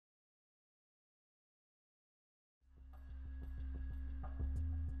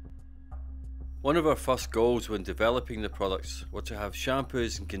One of our first goals when developing the products were to have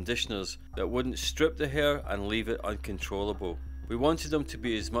shampoos and conditioners that wouldn't strip the hair and leave it uncontrollable. We wanted them to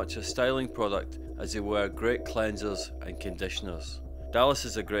be as much a styling product as they were great cleansers and conditioners. Dallas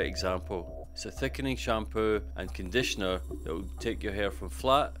is a great example. It's a thickening shampoo and conditioner that will take your hair from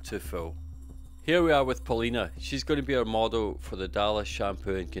flat to full. Here we are with Paulina. She's going to be our model for the Dallas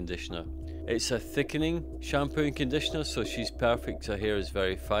shampoo and conditioner. It's a thickening shampoo and conditioner, so she's perfect. Her hair is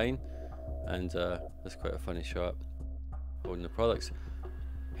very fine, and that's quite a funny shot holding the products.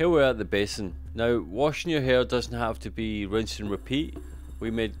 Here we are at the basin. Now, washing your hair doesn't have to be rinse and repeat.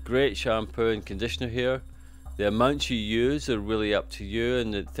 We made great shampoo and conditioner here. The amounts you use are really up to you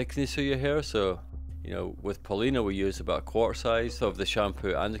and the thickness of your hair. So, you know, with Paulina we use about a quarter size of the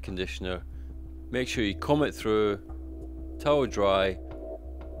shampoo and the conditioner. Make sure you comb it through, towel dry,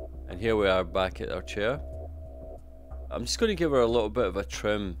 and here we are back at our chair. I'm just going to give her a little bit of a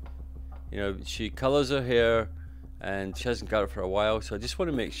trim. You know, she colours her hair and she hasn't got it for a while, so I just want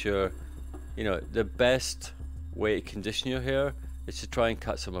to make sure, you know, the best way to condition your hair is to try and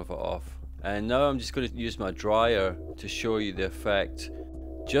cut some of it off. And now I'm just going to use my dryer to show you the effect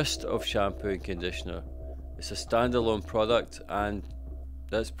just of shampoo and conditioner. It's a standalone product and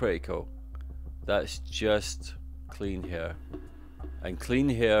that's pretty cool. That's just clean hair, and clean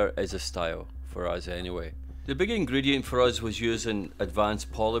hair is a style for us anyway. The big ingredient for us was using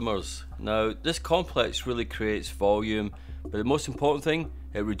advanced polymers. Now this complex really creates volume, but the most important thing,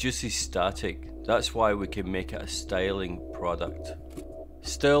 it reduces static. That's why we can make it a styling product.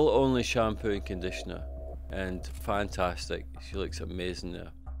 Still only shampoo and conditioner, and fantastic. She looks amazing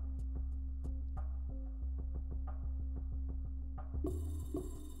there.